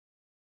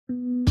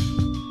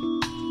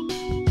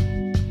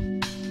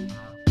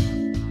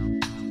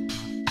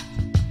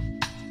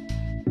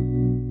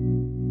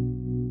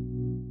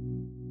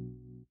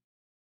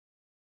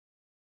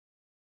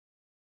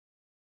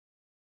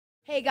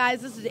Hey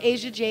guys, this is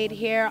Asia Jade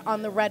here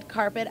on the red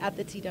carpet at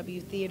the TW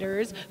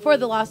Theaters for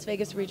the Las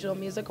Vegas Regional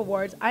Music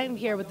Awards. I am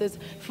here with this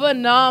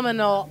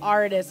phenomenal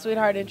artist.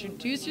 Sweetheart,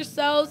 introduce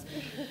yourselves,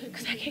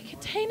 because I can't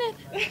contain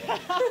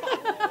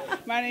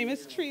it. My name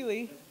is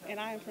Treeley, and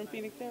I am from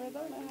Phoenix,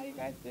 Arizona. How you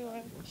guys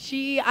doing?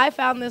 I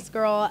found this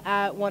girl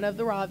at one of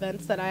the Raw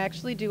events that I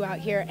actually do out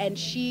here, and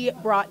she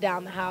brought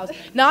down the house.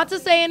 Not to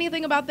say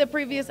anything about the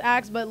previous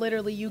acts, but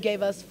literally you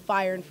gave us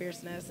fire and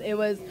fierceness. It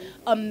was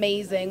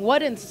amazing.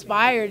 What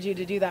inspired you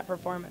to do that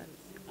performance?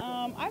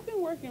 I've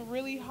been working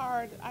really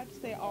hard, I'd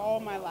say all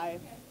my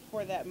life,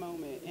 for that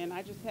moment, and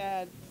I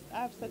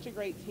have such a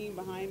great team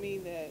behind me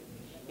that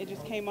it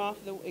just came off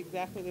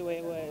exactly the way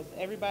it was.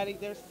 Everybody,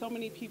 there's so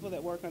many people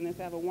that work on this.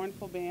 I have a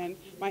wonderful band.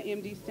 My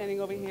MD standing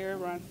over here,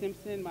 Ron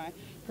Simpson, my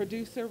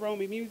producer,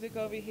 Romy Music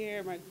over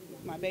here,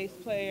 my bass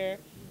player,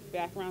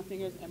 background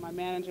singers, and my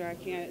manager. I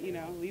can't,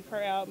 leave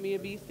her out. Mia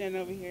B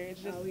standing over here.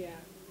 It's just,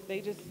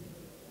 they just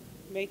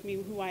make me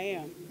who I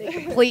am. They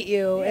complete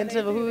you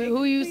into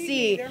who you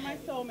see. They're my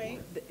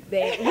soulmates.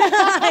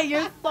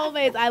 Your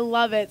soulmates. I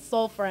love it.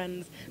 Soul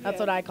friends. That's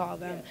what I call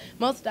them.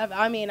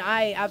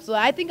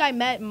 I think I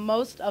met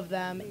most of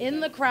them in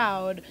the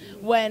crowd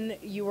when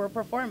you were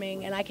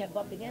performing, and I kept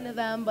bumping into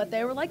them, but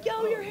they were like,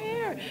 "Yo, your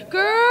hair,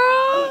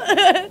 girl!"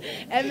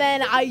 And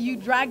then you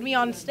dragged me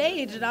on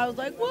stage, and I was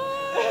like,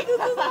 "What? This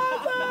is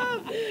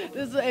awesome!"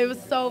 It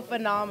was so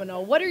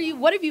phenomenal. What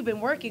have you been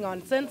working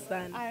on since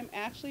then? I'm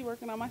actually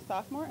working on my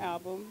sophomore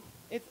album.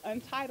 It's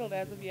untitled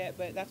as of yet,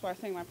 but that's why I'm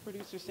saying my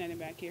producer's standing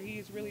back here.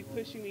 He's really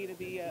pushing me to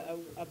be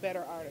a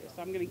better artist.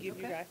 So I'm going to give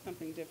you guys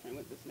something different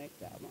with this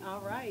next album. All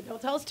right.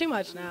 Don't tell us too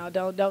much now.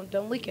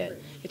 Don't leak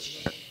it.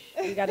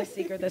 We got to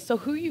secret this. So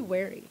who are you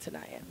wearing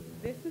tonight?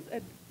 This is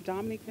a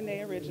Dominique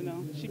Vinay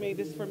original. She made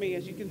this for me.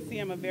 As you can see,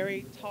 I'm a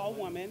very tall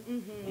woman,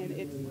 and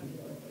it's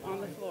on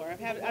the floor.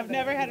 I've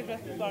never had a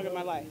dress this long in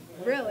my life.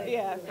 Really?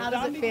 Yeah. How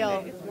does it feel?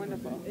 Vinay, it's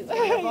wonderful. It's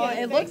wonderful. Yeah,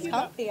 it looks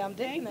comfy. I'm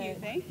digging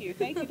it.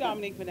 Thank you,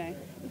 Dominique Vinay.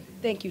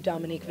 Thank you,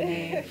 Dominique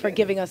Vinay, for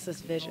giving us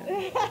this vision.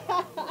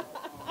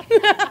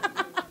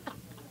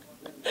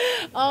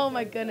 Oh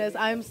my goodness,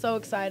 I'm so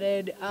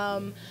excited.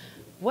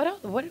 What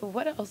else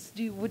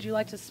would you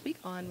like to speak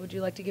on? Would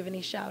you like to give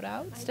any shout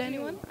outs to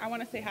anyone? I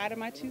want to say hi to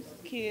my two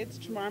kids,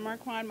 Tamar and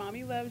Marquand.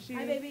 Mommy loves you.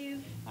 Hi, babies.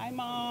 Hi,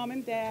 Mom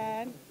and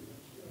Dad.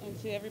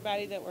 And to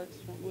everybody that works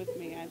with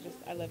me,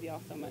 I love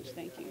y'all so much.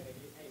 Thank you.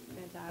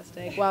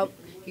 Fantastic. Well,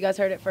 you guys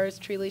heard it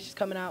first. Treeley, she's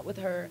coming out with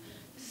her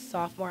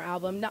sophomore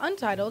album, now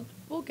untitled.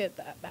 We'll get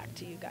that back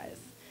to you guys.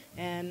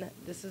 And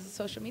this is a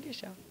social media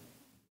show.